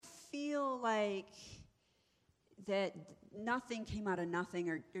like that nothing came out of nothing,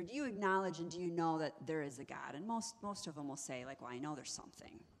 or do you acknowledge and do you know that there is a God? And most of them will say, like, well, I know there's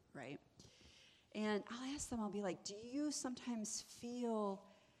something, right? And I'll ask them, I'll be like, do you sometimes feel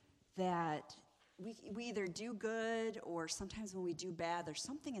that we either do good, or sometimes when we do bad, there's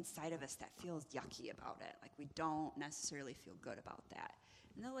something inside of us that feels yucky about it, like we don't necessarily feel good about that?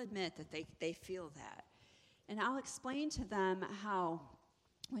 And they'll admit that they feel that. And I'll explain to them how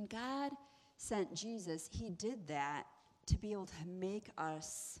when God sent Jesus, he did that to be able to make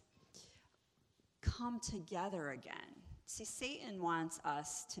us come together again. See, Satan wants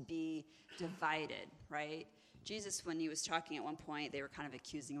us to be divided, right? Jesus, when he was talking at one point, they were kind of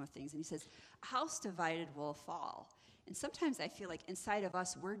accusing him of things, and he says, a house divided will fall. And sometimes I feel like inside of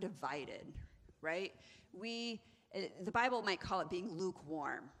us, we're divided, right? The Bible might call it being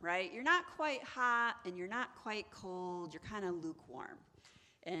lukewarm, right? You're not quite hot, and you're not quite cold. You're kind of lukewarm.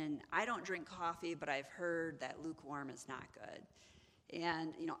 And I don't drink coffee, but I've heard that lukewarm is not good.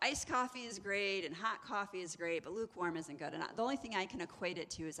 And, iced coffee is great, and hot coffee is great, but lukewarm isn't good. And the only thing I can equate it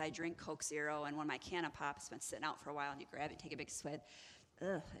to is I drink Coke Zero, and when my can of pop has been sitting out for a while, and you grab it, take a big swig,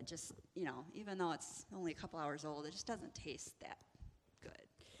 it just, even though it's only a couple hours old, it just doesn't taste that good.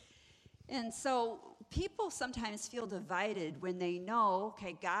 And so people sometimes feel divided when they know,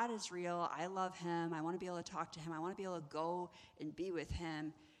 okay, God is real, I love him, I want to be able to talk to him, I want to be able to go and be with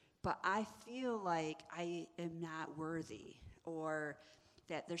him, but I feel like I am not worthy, or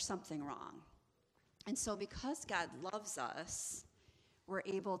that there's something wrong. And so because God loves us, we're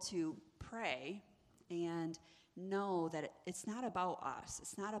able to pray and know that it's not about us.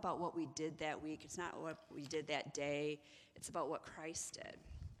 It's not about what we did that week. It's not what we did that day. It's about what Christ did.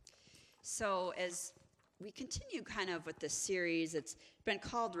 So as we continue kind of with this series, it's been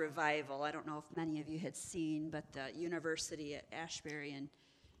called Revival. I don't know if many of you had seen, but the university at Ashbury in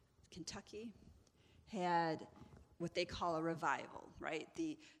Kentucky had what they call a revival, right?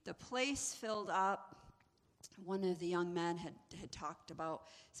 The place filled up. One of the young men had talked about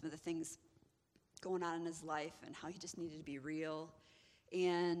some of the things going on in his life and how he just needed to be real.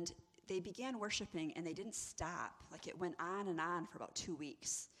 And they began worshiping, and they didn't stop. Like, it went on and on for about 2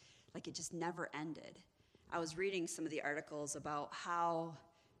 weeks. Like, it just never ended. I was reading some of the articles about how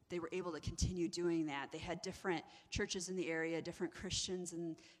they were able to continue doing that. They had different churches in the area, different Christians,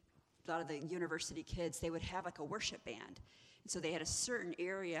 and a lot of the university kids, they would have like a worship band. And so they had a certain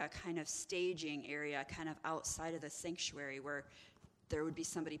area, kind of staging area, kind of outside of the sanctuary, where there would be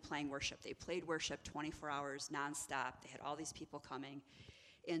somebody playing worship. They played worship 24 hours nonstop. They had all these people coming.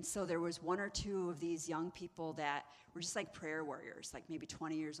 And so there was one or two of these young people that were just like prayer warriors, like maybe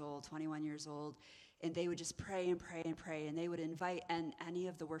 20 years old, 21 years old. And they would just pray and pray and pray. And they would invite any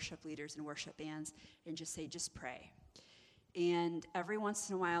of the worship leaders and worship bands and just say, just pray. And every once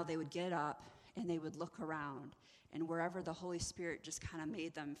in a while, they would get up and they would look around. And wherever the Holy Spirit just kind of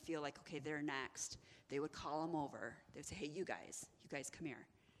made them feel like, okay, they're next, they would call them over. They would say, hey, you guys come here.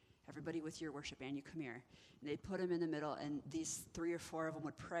 Everybody with your worship band, you come here. And they'd put them in the middle, and these 3 or 4 of them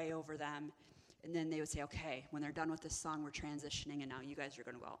would pray over them. And then they would say, okay, when they're done with this song, we're transitioning, and now you guys are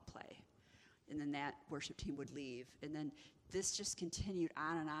going to go out and play. And then that worship team would leave. And then this just continued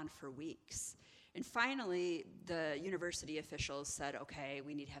on and on for weeks. And finally, the university officials said, okay,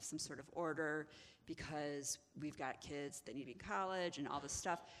 we need to have some sort of order because we've got kids that need to be in college and all this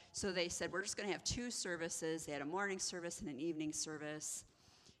stuff. So they said, we're just going to have 2 services. They had a morning service and an evening service.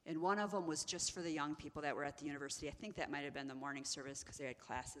 And one of them was just for the young people that were at the university. I think that might have been the morning service because they had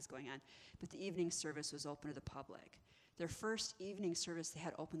classes going on. But the evening service was open to the public. Their first evening service they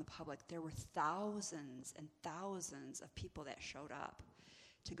had open to the public, there were thousands and thousands of people that showed up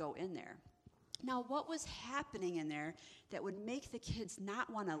to go in there. Now, what was happening in there that would make the kids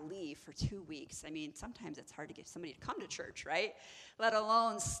not want to leave for 2 weeks? I mean, sometimes it's hard to get somebody to come to church, right? Let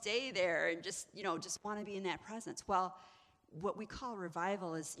alone stay there and just want to be in that presence. Well, what we call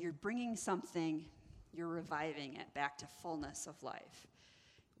revival is you're bringing something, you're reviving it back to fullness of life.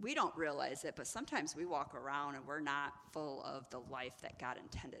 We don't realize it, but sometimes we walk around and we're not full of the life that God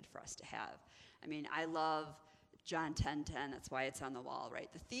intended for us to have. I mean, I love John 10:10, that's why it's on the wall,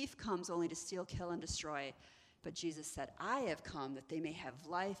 right? The thief comes only to steal, kill, and destroy. But Jesus said, I have come that they may have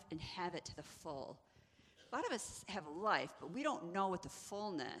life and have it to the full. A lot of us have life, but we don't know what the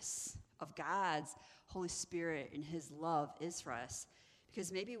fullness of God's Holy Spirit and his love is for us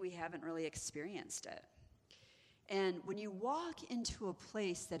because maybe we haven't really experienced it. And when you walk into a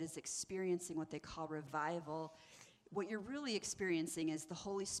place that is experiencing what they call revival, what you're really experiencing is the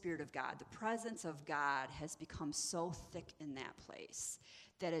Holy Spirit of God. The presence of God has become so thick in that place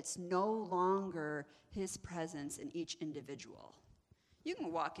that it's no longer his presence in each individual. You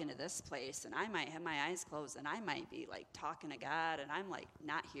can walk into this place, and I might have my eyes closed, and I might be like talking to God, and I'm like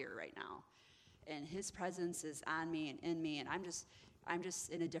not here right now. And his presence is on me and in me, and I'm just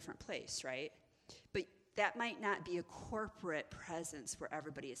in a different place, right? But that might not be a corporate presence where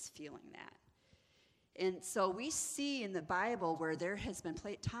everybody is feeling that. And so we see in the Bible where there has been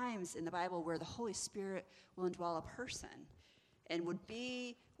times in the Bible where the Holy Spirit will indwell a person and would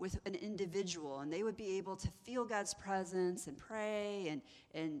be with an individual, and they would be able to feel God's presence and pray,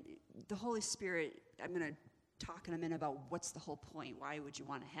 and the Holy Spirit, I'm going to talk in a minute about what's the whole point, why would you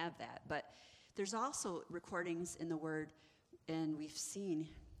want to have that? But there's also recordings in the Word, and we've seen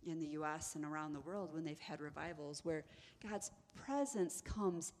in the U.S. and around the world when they've had revivals where God's presence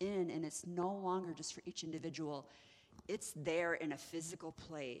comes in, and it's no longer just for each individual. It's there in a physical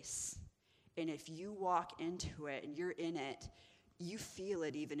place. And if you walk into it and you're in it, you feel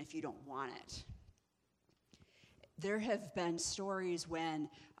it even if you don't want it. There have been stories when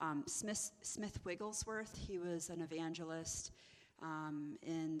Smith Wigglesworth, he was an evangelist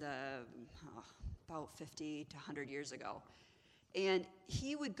in the about 50 to 100 years ago. And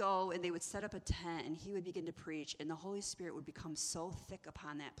he would go and they would set up a tent and he would begin to preach, and the Holy Spirit would become so thick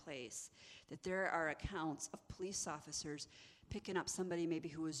upon that place that there are accounts of police officers picking up somebody maybe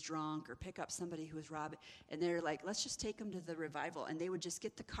who was drunk or pick up somebody who was robbing, and they're like, let's just take them to the revival. And they would just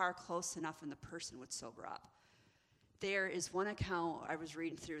get the car close enough and the person would sober up. There is one account, I was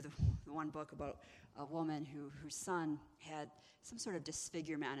reading through the one book about a woman whose son had some sort of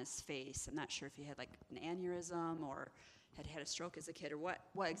disfigurement on his face. I'm not sure if he had like an aneurysm or had a stroke as a kid or what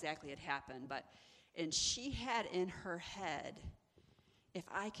exactly had happened. And she had in her head, if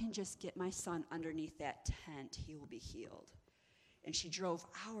I can just get my son underneath that tent, he will be healed. And she drove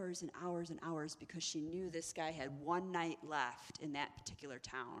hours and hours and hours because she knew this guy had one night left in that particular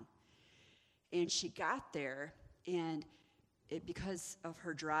town. And she got there, and because of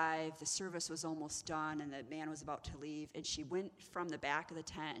her drive, the service was almost done, and the man was about to leave. And she went from the back of the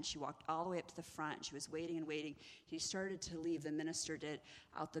tent, and she walked all the way up to the front. She was waiting and waiting. He started to leave, the minister did,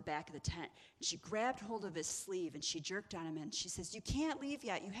 out the back of the tent. And she grabbed hold of his sleeve, and she jerked on him, and she says, you can't leave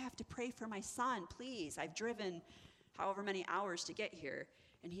yet. You have to pray for my son, please. I've driven however many hours to get here.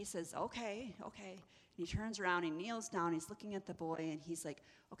 And he says, okay. And he turns around, he kneels down, he's looking at the boy, and he's like,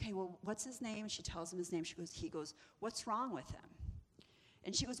 okay, well, what's his name? And she tells him his name. He goes, what's wrong with him?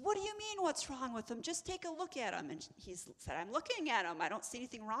 And she goes, what do you mean what's wrong with him? Just take a look at him. And he said, I'm looking at him. I don't see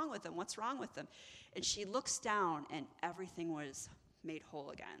anything wrong with him. What's wrong with him? And she looks down, and everything was made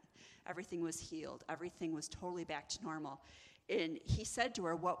whole again. Everything was healed. Everything was totally back to normal. And he said to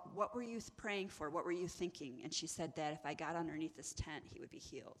her, what were you praying for? What were you thinking? And she said that if I got underneath this tent, he would be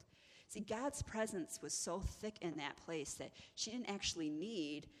healed. See, God's presence was so thick in that place that she didn't actually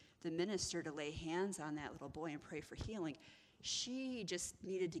need the minister to lay hands on that little boy and pray for healing. She just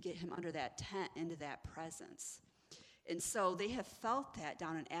needed to get him under that tent, into that presence. And so they have felt that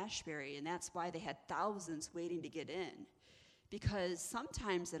down in Ashbury, and that's why they had thousands waiting to get in. Because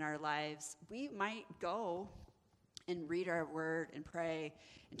sometimes in our lives, we might go and read our word and pray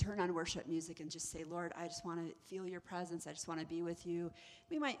and turn on worship music and just say, Lord, I just want to feel your presence. I just want to be with you.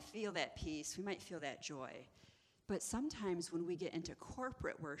 We might feel that peace. We might feel that joy. But sometimes when we get into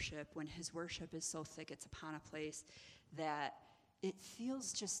corporate worship, when his worship is so thick, it's upon a place that it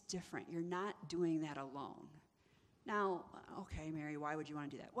feels just different. You're not doing that alone. Now, okay, Mary, why would you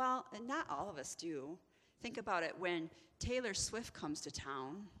want to do that? Well, not all of us do. Think about it. When Taylor Swift comes to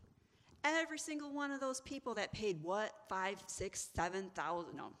town, every single one of those people that paid, what, $5,000, $6,000, $7,000,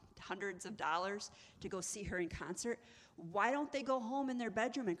 hundreds of dollars to go see her in concert, why don't they go home in their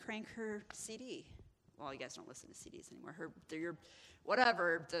bedroom and crank her CD? Well, you guys don't listen to CDs anymore.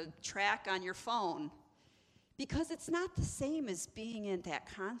 The track on your phone. Because it's not the same as being in that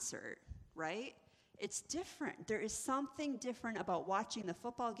concert, right? It's different. There is something different about watching the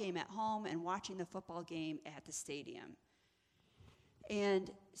football game at home and watching the football game at the stadium.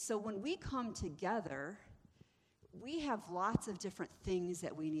 And so when we come together, we have lots of different things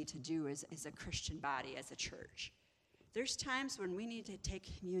that we need to do as a Christian body, as a church. There's times when we need to take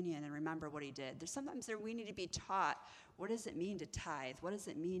communion and remember what he did. There's sometimes that we need to be taught, what does it mean to tithe? What does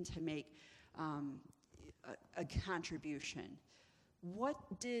it mean to make a contribution? What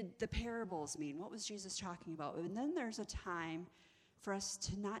did the parables mean? What was Jesus talking about? And then there's a time for us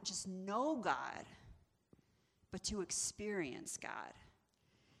to not just know God, but to experience God.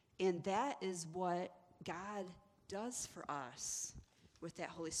 And that is what God does for us with that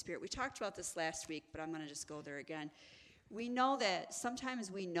Holy Spirit. We talked about this last week, but I'm going to just go there again. We know that sometimes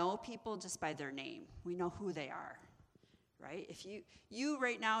we know people just by their name. We know who they are, right? If you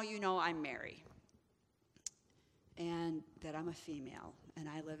right now, you know I'm Mary. and that I'm a female, and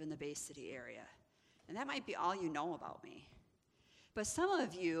I live in the Bay City area. And that might be all you know about me. But some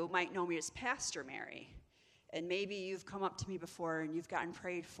of you might know me as Pastor Mary. And maybe you've come up to me before and you've gotten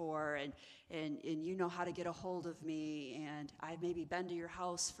prayed for and you know how to get a hold of me. And I've maybe been to your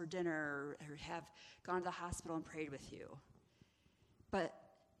house for dinner or have gone to the hospital and prayed with you. But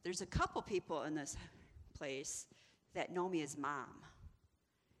there's a couple people in this place that know me as Mom.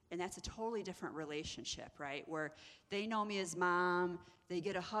 And that's a totally different relationship, right? Where they know me as Mom, they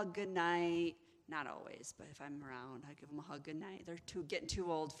get a hug goodnight. Not always, but if I'm around, I give them a hug goodnight. They're getting too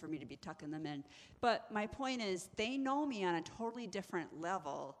old for me to be tucking them in. But my point is, they know me on a totally different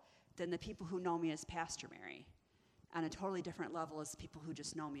level than the people who know me as Pastor Mary, on a totally different level as people who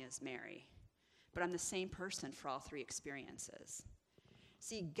just know me as Mary. But I'm the same person for all three experiences.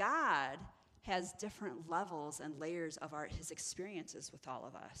 See, God has different levels and layers of his experiences with all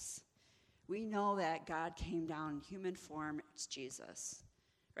of us. We know that God came down in human form. It's Jesus.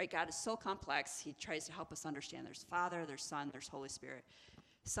 Right? God is so complex, he tries to help us understand. There's Father, there's Son, there's Holy Spirit.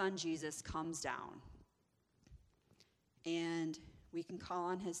 Son, Jesus, comes down. And we can call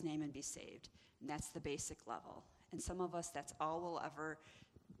on his name and be saved. And that's the basic level. And some of us, that's all we'll ever,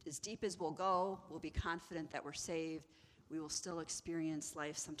 as deep as we'll go, we'll be confident that we're saved. We will still experience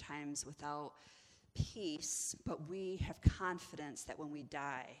life sometimes without peace, but we have confidence that when we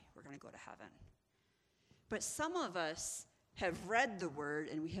die, we're going to go to heaven. But some of us have read the word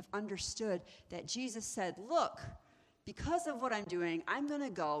and we have understood that Jesus said, look, because of what I'm doing, I'm going to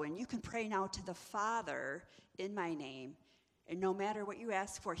go and you can pray now to the Father in my name. And no matter what you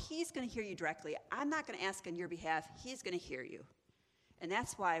ask for, he's going to hear you directly. I'm not going to ask on your behalf. He's going to hear you. And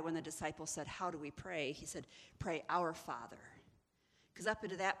that's why when the disciples said, how do we pray? He said, pray our Father. Because up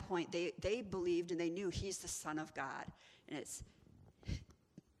until that point, they believed and they knew he's the Son of God. And it's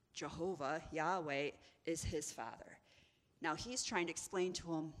Jehovah, Yahweh, is his Father. Now, he's trying to explain to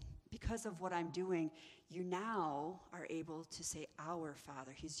them, because of what I'm doing, you now are able to say, our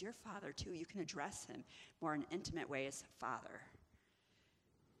Father. He's your Father, too. You can address him more in an intimate way as Father.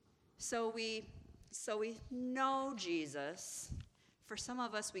 So we know Jesus. For some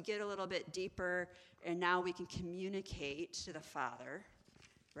of us, we get a little bit deeper, and now we can communicate to the Father,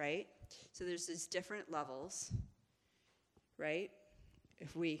 right? So there's these different levels, right?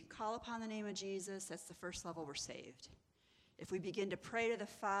 If we call upon the name of Jesus, that's the first level, we're saved. If we begin to pray to the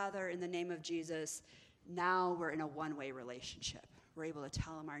Father in the name of Jesus, now we're in a one-way relationship. We're able to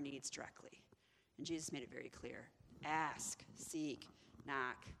tell him our needs directly. And Jesus made it very clear. Ask, seek,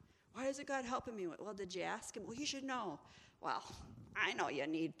 knock. Why isn't God helping me? Well, did you ask him? Well, you should know. Well, I know you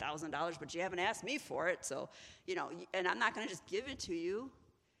need $1,000, but you haven't asked me for it. So, and I'm not going to just give it to you.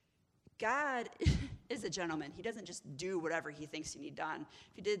 God is a gentleman. He doesn't just do whatever he thinks you need done.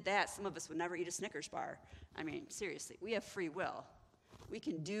 If he did that, some of us would never eat a Snickers bar. I mean, seriously, we have free will. We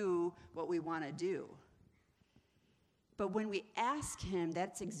can do what we want to do. But when we ask him,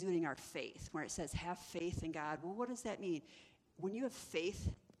 that's exuding our faith, where it says, have faith in God. Well, what does that mean? When you have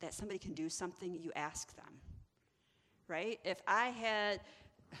faith that somebody can do something, you ask them, right? If I had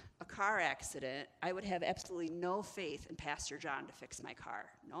a car accident, I would have absolutely no faith in Pastor John to fix my car.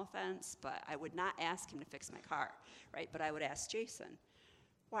 No offense, but I would not ask him to fix my car, right? But I would ask Jason.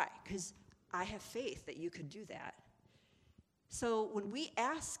 Why? Because I have faith that you could do that. So when we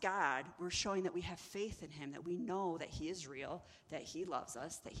ask God, we're showing that we have faith in him, that we know that he is real, that he loves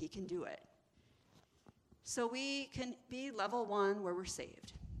us, that he can do it. So we can be level 1 where we're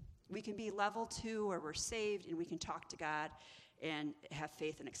saved. We can be level 2 where we're saved and we can talk to God and have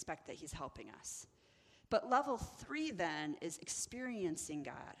faith and expect that he's helping us. But level 3 then is experiencing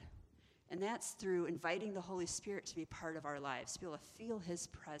God. And that's through inviting the Holy Spirit to be part of our lives, to be able to feel his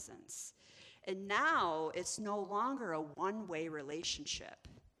presence. And now it's no longer a one-way relationship.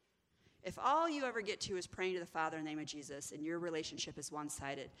 If all you ever get to is praying to the Father in the name of Jesus and your relationship is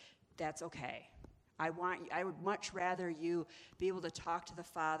one-sided, that's okay. I would much rather you be able to talk to the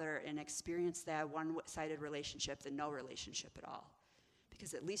Father and experience that one-sided relationship than no relationship at all.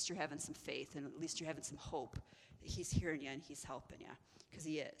 Because at least you're having some faith and at least you're having some hope that he's hearing you and he's helping you, because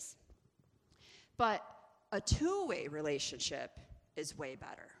he is. But a two-way relationship is way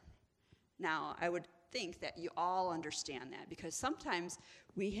better. Now, I would think that you all understand that, because sometimes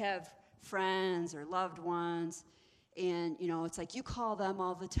we have friends or loved ones, and, it's like you call them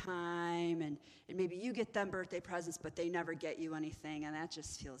all the time, and maybe you get them birthday presents, but they never get you anything, and that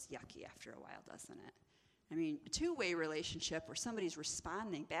just feels yucky after a while, doesn't it? I mean, a two-way relationship where somebody's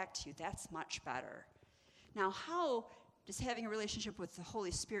responding back to you, that's much better. Now, how does having a relationship with the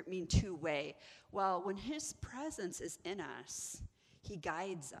Holy Spirit mean two-way? Well, when his presence is in us, he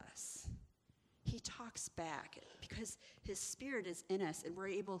guides us. he talks back because his Spirit is in us, and we're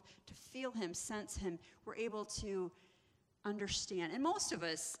able to feel him, sense him. We're able to understand. And most of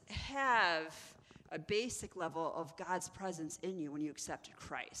us have a basic level of God's presence in you when you accepted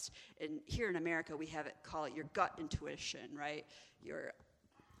Christ. And here in America, we call it your gut intuition, right? Your,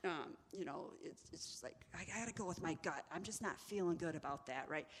 it's just like, I got to go with my gut. I'm just not feeling good about that,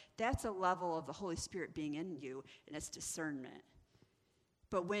 right? That's a level of the Holy Spirit being in you, and it's discernment.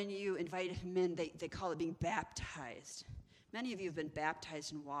 But when you invite him in, they call it being baptized. Many of you have been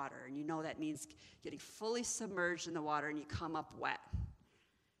baptized in water, and you know that means getting fully submerged in the water, and you come up wet.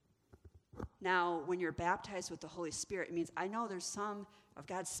 Now, when you're baptized with the Holy Spirit, it means I know there's some of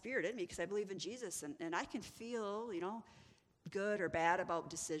God's Spirit in me because I believe in Jesus, and I can feel, good or bad about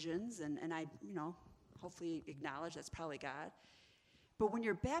decisions, and I, hopefully acknowledge that's probably God. But when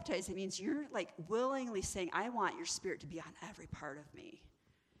you're baptized, it means you're like willingly saying, I want your Spirit to be on every part of me.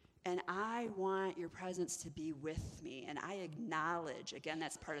 And I want your presence to be with me. And I acknowledge, again,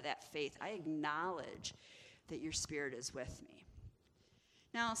 that's part of that faith, I acknowledge that your Spirit is with me.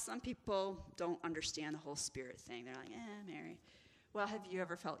 Now, some people don't understand the whole Spirit thing. They're like, Mary. Well, have you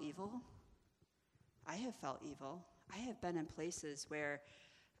ever felt evil? I have felt evil. I have been in places where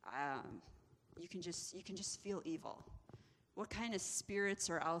you can just feel evil. What kind of spirits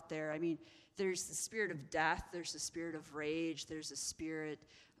are out there? I mean, there's the spirit of death. There's the spirit of rage. There's a spirit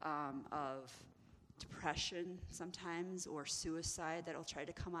of depression sometimes, or suicide that'll try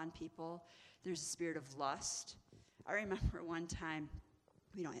to come on people. There's a spirit of lust. I remember one time,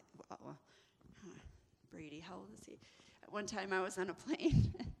 Brady, how old is he? One time I was on a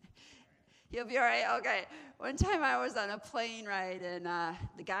plane. You'll be all right? Okay. One time I was on a plane ride, and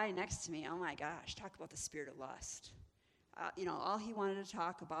the guy next to me, oh my gosh, talk about the spirit of lust. All he wanted to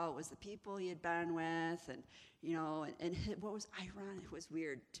talk about was the people he had been with, and what was ironic, was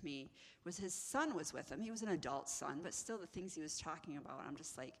weird to me, was his son was with him. He was an adult son, but still the things he was talking about, I'm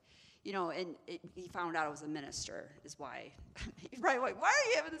just like, he found out I was a minister, is why. Right, why are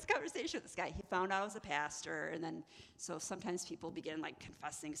you having this conversation with this guy? He found out I was a pastor, and then, so sometimes people begin, like,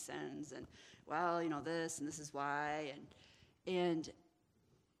 confessing sins, and, this, and this is why, and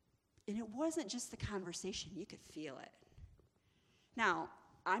it wasn't just the conversation. You could feel it. Now,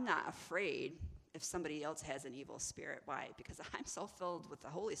 I'm not afraid if somebody else has an evil spirit. Why? Because I'm so filled with the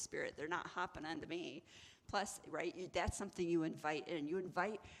Holy Spirit, they're not hopping onto me. Plus, right, that's something you invite in. You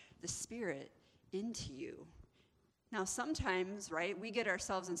invite the Spirit into you. Now, sometimes, right, we get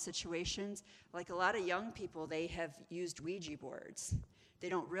ourselves in situations, like a lot of young people, they have used Ouija boards. They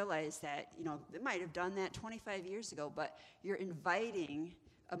don't realize that, they might have done that 25 years ago, but you're inviting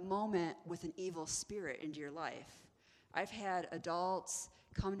a moment with an evil spirit into your life. I've had adults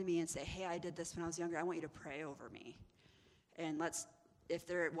come to me and say, hey, I did this when I was younger. I want you to pray over me. And if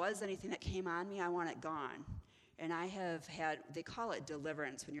there was anything that came on me, I want it gone. And I have had, they call it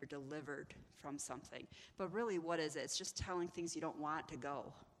deliverance, when you're delivered from something. But really, what is it? It's just telling things you don't want to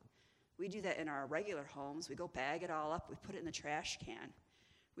go. We do that in our regular homes. We go bag it all up. We put it in the trash can.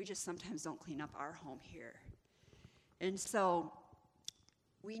 We just sometimes don't clean up our home here. And so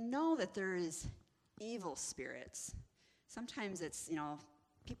we know that there is evil spirits. Sometimes it's,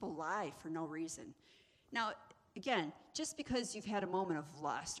 people lie for no reason. Now, again, just because you've had a moment of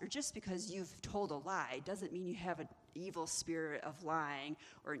lust, or just because you've told a lie, doesn't mean you have an evil spirit of lying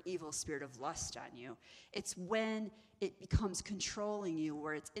or an evil spirit of lust on you. It's when it becomes controlling you,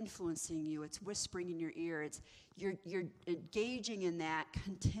 or it's influencing you, it's whispering in your ear, you're engaging in that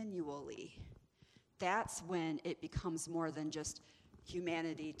continually. That's when it becomes more than just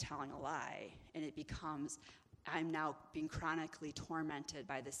humanity telling a lie, and it becomes, I'm now being chronically tormented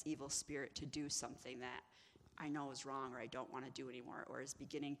by this evil spirit to do something that I know is wrong, or I don't want to do anymore, or is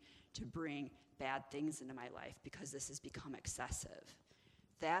beginning to bring bad things into my life because this has become excessive.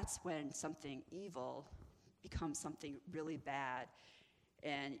 That's when something evil becomes something really bad,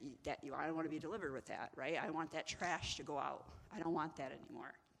 and I don't want to be delivered with that, right? I want that trash to go out. I don't want that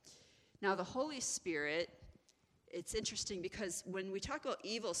anymore. Now, the Holy Spirit, it's interesting because when we talk about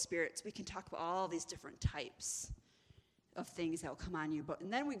evil spirits, we can talk about all these different types of things that will come on you.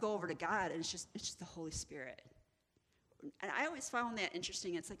 And then we go over to God, and it's just the Holy Spirit. And I always found that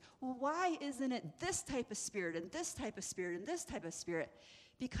interesting. It's like, well, why isn't it this type of spirit and this type of spirit and this type of spirit?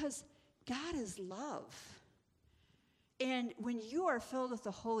 Because God is love. And when you are filled with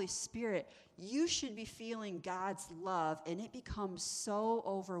the Holy Spirit, you should be feeling God's love, and it becomes so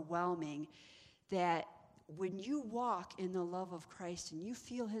overwhelming that when you walk in the love of Christ and you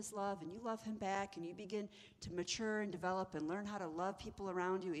feel his love and you love him back and you begin to mature and develop and learn how to love people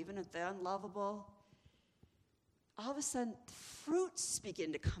around you, even if they're unlovable, all of a sudden fruits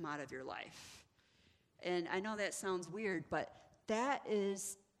begin to come out of your life. And I know that sounds weird, but there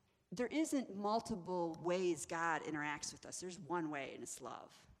isn't multiple ways God interacts with us. There's one way, and it's love.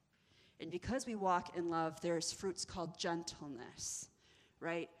 And because we walk in love, there's fruits called gentleness,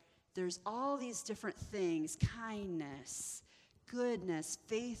 right? There's all these different things, kindness, goodness,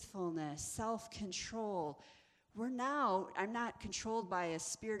 faithfulness, self-control. I'm not controlled by a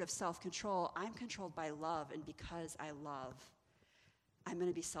spirit of self-control. I'm controlled by love, and because I love, I'm going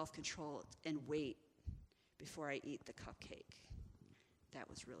to be self-controlled and wait before I eat the cupcake. That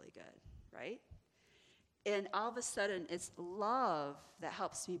was really good, right? And all of a sudden, it's love that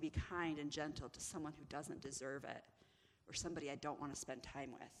helps me be kind and gentle to someone who doesn't deserve it or somebody I don't want to spend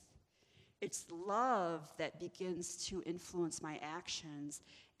time with. It's love that begins to influence my actions,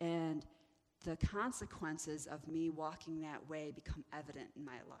 and the consequences of me walking that way become evident in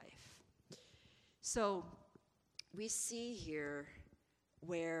my life. So we see here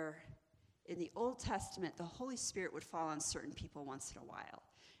where in the Old Testament, the Holy Spirit would fall on certain people once in a while.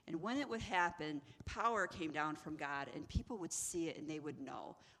 And when it would happen, power came down from God, and people would see it, and they would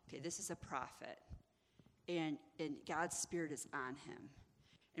know, okay, this is a prophet, and God's Spirit is on him.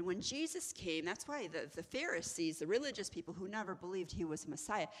 And when Jesus came, that's why the Pharisees, the religious people who never believed he was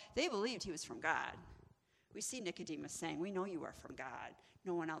Messiah, they believed he was from God. We see Nicodemus saying, we know you are from God.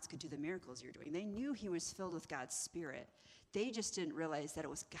 No one else could do the miracles you're doing. They knew he was filled with God's Spirit. They just didn't realize that it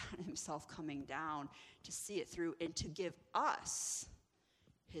was God himself coming down to see it through and to give us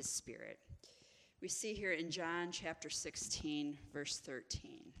his Spirit. We see here in John chapter 16, verse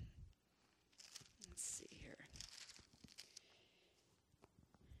 13. Let's see here.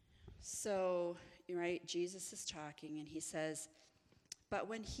 So, right, Jesus is talking, and he says, but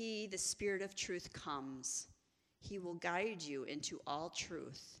when he, the Spirit of truth, comes, he will guide you into all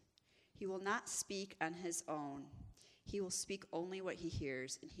truth. He will not speak on his own. He will speak only what he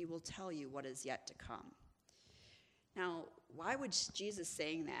hears, and he will tell you what is yet to come. Now, why would Jesus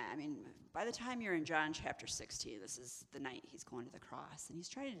saying that? I mean, by the time you're in John chapter 16, this is the night he's going to the cross, and he's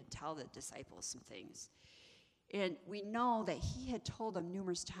trying to tell the disciples some things. And we know that he had told them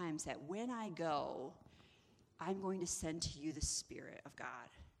numerous times that when I go, I'm going to send to you the Spirit of God,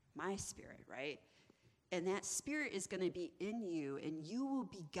 my Spirit, right? And that Spirit is going to be in you, and you will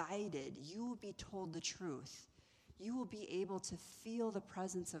be guided. You will be told the truth. You will be able to feel the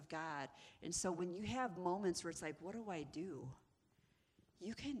presence of God. And so when you have moments where it's like, what do I do?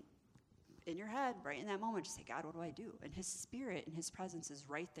 You can, in your head, right in that moment, just say, God, what do I do? And his Spirit and his presence is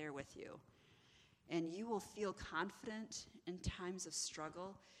right there with you. And you will feel confident in times of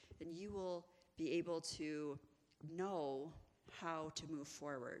struggle, and you will be able to know how to move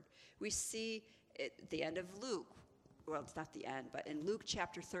forward. We see at the end of Luke, well, it's not the end, but in Luke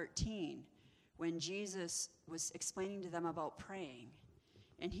chapter 13, when Jesus was explaining to them about praying,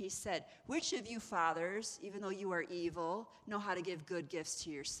 and he said, which of you fathers, even though you are evil, know how to give good gifts to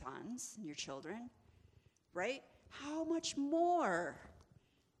your sons and your children, right? How much more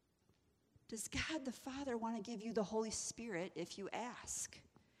does God the Father want to give you the Holy Spirit if you ask?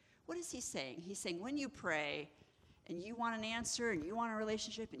 What is he saying? He's saying when you pray and you want an answer and you want a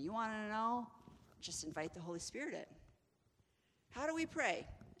relationship and you want to know, just invite the Holy Spirit in. How do we pray?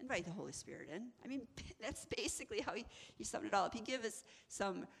 Invite the Holy Spirit in. I mean, that's basically how he summed it all up. He gave us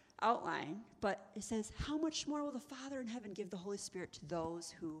some outline, but it says, how much more will the Father in heaven give the Holy Spirit to those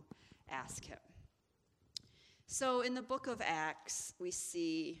who ask him? So in the book of Acts, we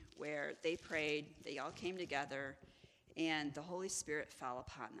see where they prayed, they all came together, and the Holy Spirit fell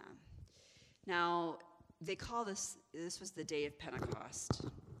upon them. Now, they call this was the day of Pentecost.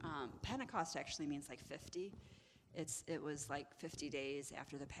 Pentecost actually means like 50. It was like 50 days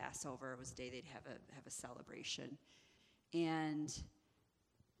after the Passover. It was a day they'd have a celebration. And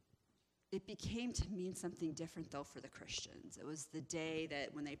it became to mean something different, though, for the Christians. It was the day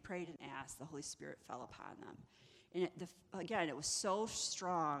that when they prayed and asked, the Holy Spirit fell upon them. And again, it was so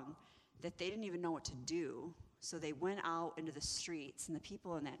strong that they didn't even know what to do. So they went out into the streets, and the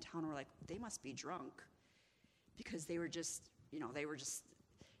people in that town were like, they must be drunk. Because they were just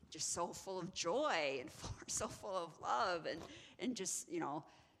so full of joy and so full of love and just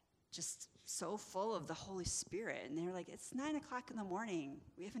so full of the Holy Spirit. And they're like, it's 9 o'clock in the morning.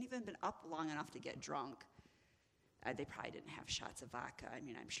 We haven't even been up long enough to get drunk. They probably didn't have shots of vodka. I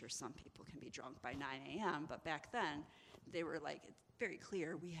mean, I'm sure some people can be drunk by 9 a.m., but back then, they were like, it's very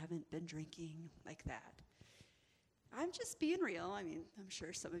clear, we haven't been drinking like that. I'm just being real. I mean, I'm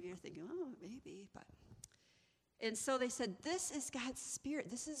sure some of you are thinking, oh, maybe, but... And so they said, this is God's Spirit.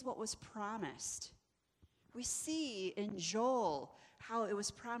 This is what was promised. We see in Joel how it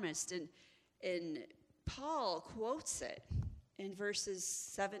was promised, and Paul quotes it in verses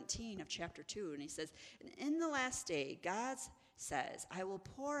 17 of chapter 2, and he says, "And in the last day, God says, I will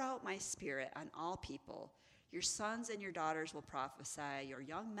pour out my spirit on all people. Your sons and your daughters will prophesy, your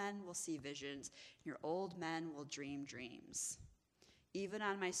young men will see visions, your old men will dream dreams. Even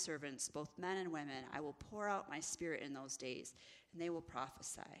on my servants, both men and women, I will pour out my spirit in those days, and they will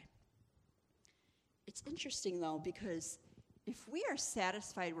prophesy." It's interesting, though, because if we are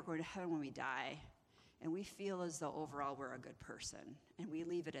satisfied we're going to heaven when we die, and we feel as though overall we're a good person, and we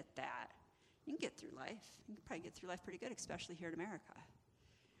leave it at that, you can get through life. You can probably get through life pretty good, especially here in America.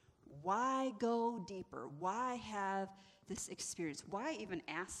 Why go deeper? Why have this experience? Why even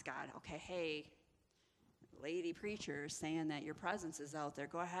ask God, okay, hey, lady preacher saying that your presence is out there,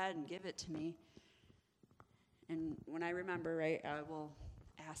 go ahead and give it to me. And when I remember, right, I will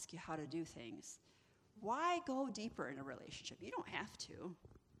ask you how to do things. Why go deeper in a relationship? You don't have to.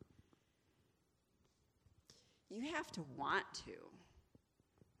 You have to want to.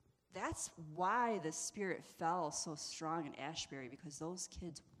 That's why the Spirit fell so strong in Ashbury, because those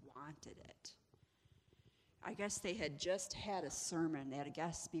kids wanted it. I guess they had just had a sermon. They had a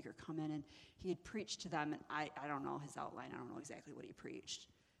guest speaker come in, and he had preached to them, and I don't know his outline. I don't know exactly what he preached.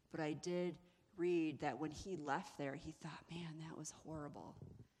 But I did read that when he left there, he thought, man, that was horrible.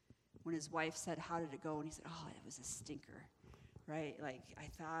 When his wife said, how did it go? And he said, oh, it was a stinker, right? Like, I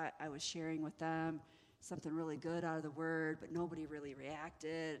thought I was sharing with them something really good out of the Word, but nobody really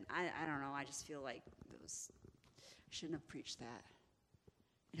reacted. I don't know. I just feel like I shouldn't have preached that.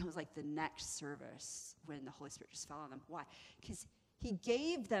 And it was like the next service when the Holy Spirit just fell on them. Why? Because he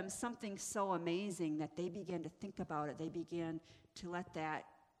gave them something so amazing that they began to think about it. They began to let that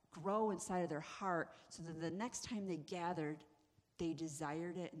grow inside of their heart, so that the next time they gathered, they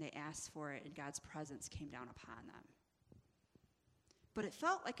desired it and they asked for it, and God's presence came down upon them. But it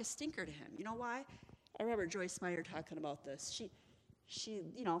felt like a stinker to him. You know why? I remember Joyce Meyer talking about this. She,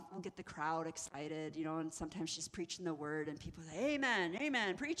 will get the crowd excited, and sometimes she's preaching the word, and people say, amen,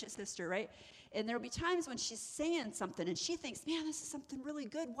 amen, preach it, sister, right? And there'll be times when she's saying something, and she thinks, man, this is something really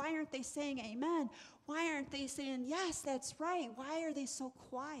good. Why aren't they saying amen? Why aren't they saying, yes, that's right? Why are they so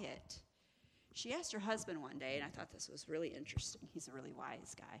quiet? She asked her husband one day, and I thought this was really interesting. He's a really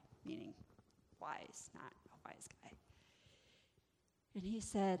wise guy, meaning wise, not a wise guy. And he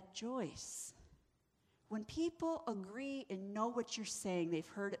said, Joyce, when people agree and know what you're saying, they've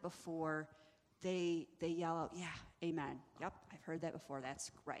heard it before, they yell out, yeah, amen. Yep, I've heard that before.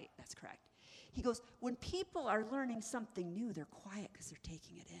 That's right. That's correct. He goes, when people are learning something new, they're quiet because they're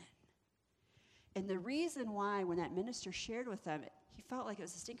taking it in. And the reason why, when that minister shared with them, he felt like it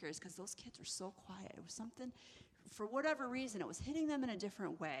was a stinker is because those kids were so quiet. It was something, for whatever reason, it was hitting them in a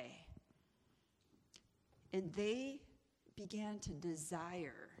different way. And they began to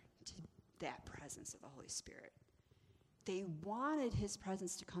desire that presence of the Holy Spirit. They wanted his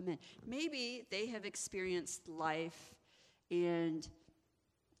presence to come in. Maybe they have experienced life, and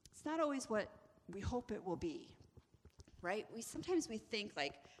it's not always what we hope it will be, right? Sometimes we think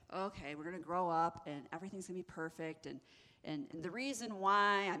like, okay, we're going to grow up, and everything's going to be perfect, and the reason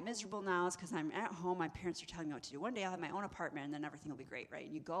why I'm miserable now is because I'm at home, my parents are telling me what to do. One day I'll have my own apartment, and then everything will be great, right?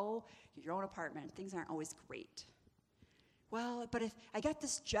 And you go, get your own apartment, and things aren't always great. Well, but if I get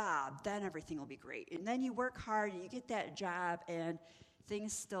this job, then everything will be great. And then you work hard, and you get that job, and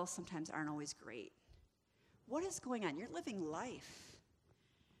things still sometimes aren't always great. What is going on? You're living life.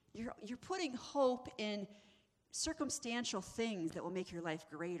 You're putting hope in circumstantial things that will make your life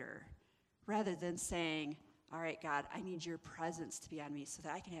greater, rather than saying, all right, God, I need your presence to be on me so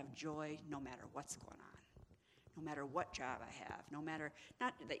that I can have joy no matter what's going on, no matter what job I have, no matter,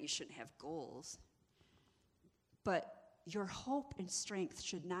 not that you shouldn't have goals, but your hope and strength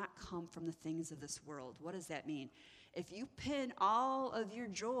should not come from the things of this world. What does that mean? If you pin all of your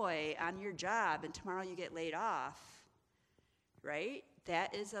joy on your job and tomorrow you get laid off, right?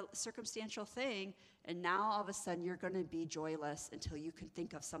 That is a circumstantial thing, and now all of a sudden you're going to be joyless until you can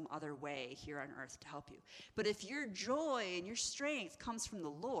think of some other way here on earth to help you. But if your joy and your strength comes from the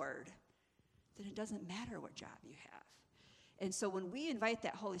Lord, then it doesn't matter what job you have. And so when we invite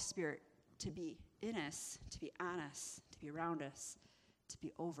that Holy Spirit to be in us, to be on us, to be around us, to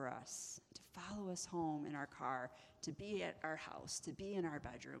be over us, to follow us home in our car, to be at our house, to be in our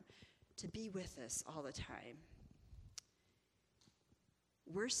bedroom, to be with us all the time,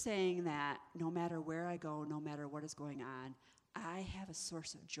 we're saying that no matter where I go, no matter what is going on, I have a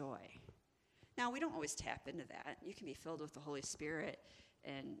source of joy. Now, we don't always tap into that. You can be filled with the Holy Spirit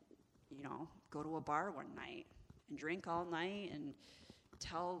and, go to a bar one night and drink all night and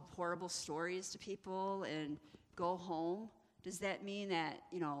tell horrible stories to people and go home. Does that mean that,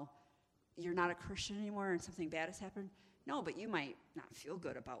 you're not a Christian anymore and something bad has happened? No, but you might not feel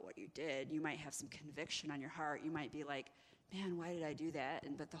good about what you did. You might have some conviction on your heart. You might be like, man, why did I do that?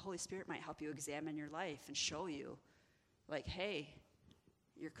 But the Holy Spirit might help you examine your life and show you, like, hey,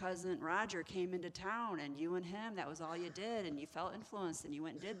 your cousin Roger came into town, and you and him, that was all you did, and you felt influenced, and you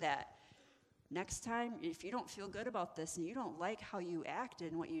went and did that. Next time, if you don't feel good about this, and you don't like how you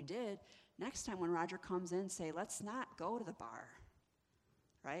acted and what you did, next time when Roger comes in, say, let's not go to the bar,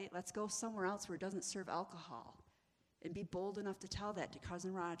 right? Let's go somewhere else where it doesn't serve alcohol. And be bold enough to tell that to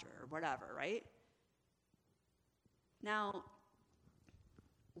cousin Roger or whatever, right? Now,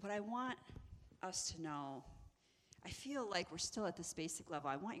 what I want us to know, I feel like we're still at this basic level.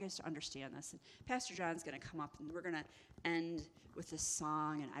 I want you guys to understand this. And Pastor John's going to come up, and we're going to end with this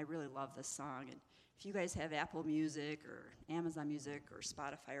song, and I really love this song. And if you guys have Apple Music or Amazon Music or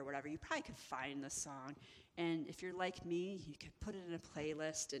Spotify or whatever, you probably could find this song. And if you're like me, you could put it in a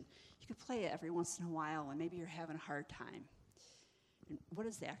playlist, and you could play it every once in a while when maybe you're having a hard time. And what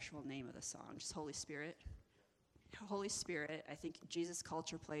is the actual name of the song? Just Holy Spirit? Holy Spirit. I think Jesus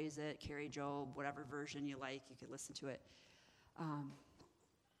Culture plays it, Carrie Job, whatever version you like, you could listen to it.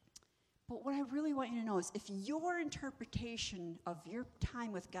 But what I really want you to know is if your interpretation of your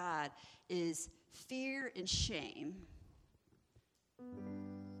time with God is fear and shame,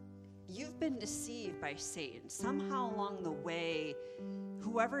 you've been deceived by Satan. Somehow along the way,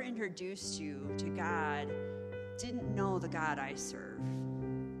 whoever introduced you to God didn't know the God I serve.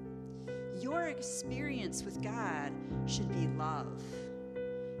 Your experience with God should be love.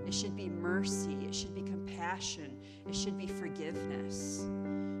 It should be mercy. It should be compassion. It should be forgiveness.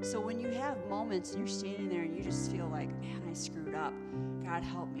 So when you have moments and you're standing there and you just feel like, man, I screwed up, God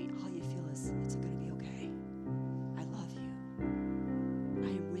help me, all you feel is, it's going to be okay. I love you. I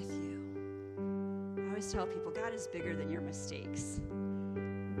am with you. I always tell people, God is bigger than your mistakes.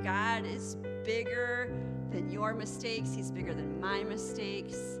 God is bigger than your mistakes. He's bigger than my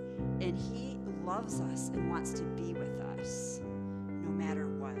mistakes. And he loves us and wants to be with us no matter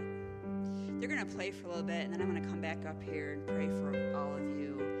what. They're going to play for a little bit, and then I'm going to come back up here and pray for all of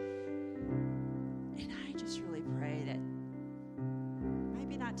you. And I just really pray that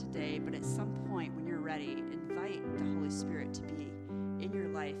maybe not today, but at some point when you're ready, invite the Holy Spirit to be in your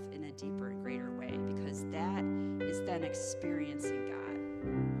life in a deeper and greater way, because that is then experiencing God.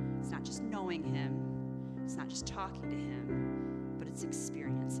 It's not just knowing him. It's not just talking to him, but it's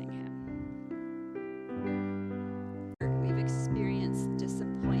experiencing him. We've experienced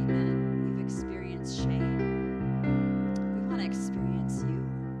disappointment. We've experienced shame. We want to experience you.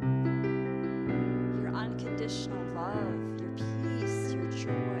 Your unconditional love, your peace, your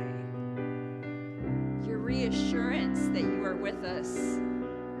joy, your reassurance that you are with us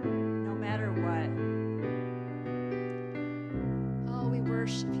no matter what. Oh, we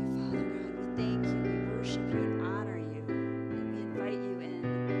worship you, Father God. We thank you. We worship you and honor you. And we invite you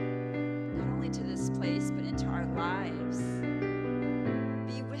in, not only to this place, but into our lives.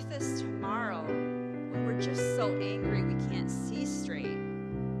 Be with us tomorrow when we're just so angry we can't see straight.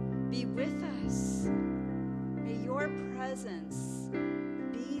 Be with us. May your presence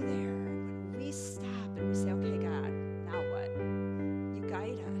be there when we stop and we say, okay, God, now what? You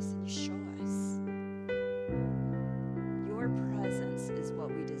guide us and you show us. Your presence is what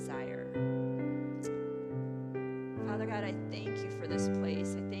we desire. Father God, I thank you for this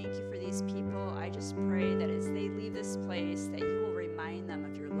place. I thank you for these people. I just pray that as they leave this place, that you will remind them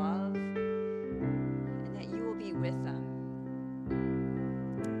of your love and that you will be with them.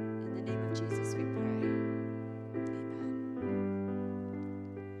 In the name of Jesus, we pray. Amen.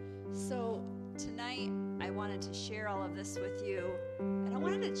 So tonight, I wanted to share all of this with you, and I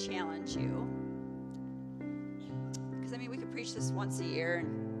wanted to challenge you. Because, I mean, we could preach this once a year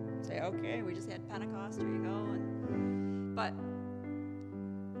and say, okay, we just had Pentecost, here you go. But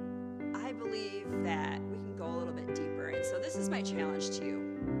I believe that we can go a little bit deeper. And so this is my challenge to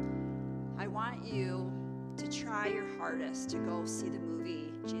you. I want you to try your hardest to go see the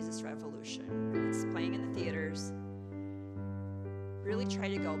movie Jesus Revolution. It's playing in the theaters. Really try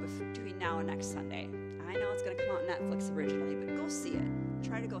to go between now and next Sunday. I know it's going to come out on Netflix originally, but go see it.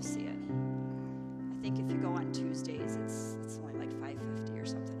 Try to go see it. I think if you go on Tuesdays, it's only like $5.50 or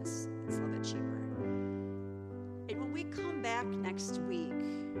something. It's a little bit cheaper. And when we come back next week,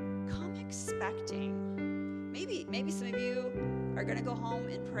 come expecting. Maybe some of you are going to go home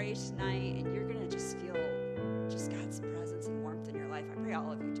and pray tonight, and you're going to just feel just God's presence and warmth in your life. I pray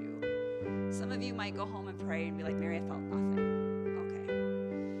all of you do. Some of you might go home and pray and be like, Mary, I felt nothing. Okay.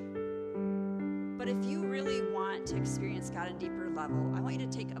 But if you really want to experience God on a deeper level, I want you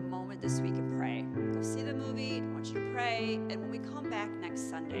to take a moment this week and pray. Go see the movie. I want you to pray. And when we come back next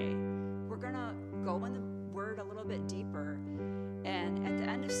Sunday, we're going to go in the word a little bit deeper. And at the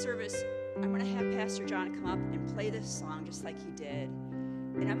end of service, I'm going to have Pastor John come up and play this song just like he did.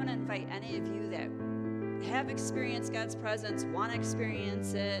 And I'm going to invite any of you that have experienced God's presence, want to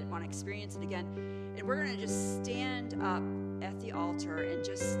experience it again. And we're going to just stand up at the altar and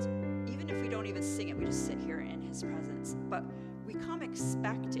just, even if we don't even sing it, we just sit here in his presence. But we come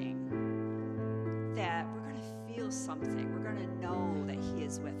expecting that we're going to feel something. We're going to know that he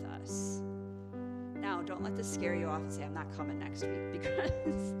is with us. Now, don't let this scare you off and say, I'm not coming next week,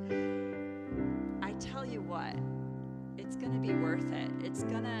 because I tell you what, it's going to be worth it.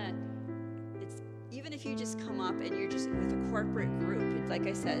 Even if you just come up and you're just with a corporate group, like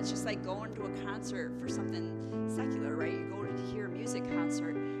I said, it's just like going to a concert for something secular, right? You go to hear a music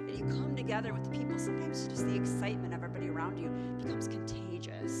concert and you come together with the people. Sometimes just the excitement of everybody around you becomes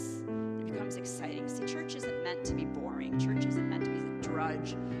contagious. It becomes exciting. See, church isn't meant to be boring. Church isn't meant to be a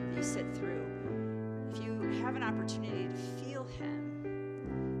drudge that you sit through. If you have an opportunity to feel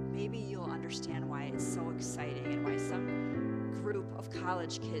him, maybe you'll understand why it's so exciting and why some group of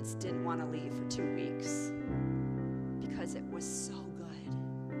college kids didn't want to leave for 2 weeks, because it was so good.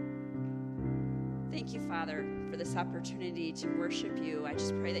 Thank you, Father, for this opportunity to worship you. I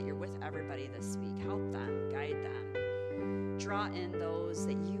just pray that you're with everybody this week. Help them, guide them. Draw in those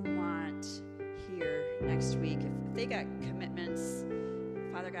that you want here next week. If they got commitments,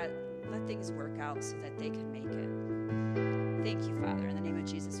 Father God, let things work out so that they can make it. Thank you, Father. In the name of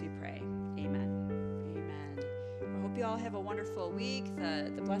Jesus we pray. Amen. Hope you all have a wonderful week.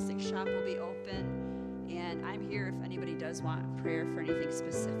 The blessing shop will be open, and I'm here if anybody does want prayer for anything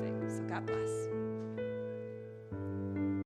specific. So God bless.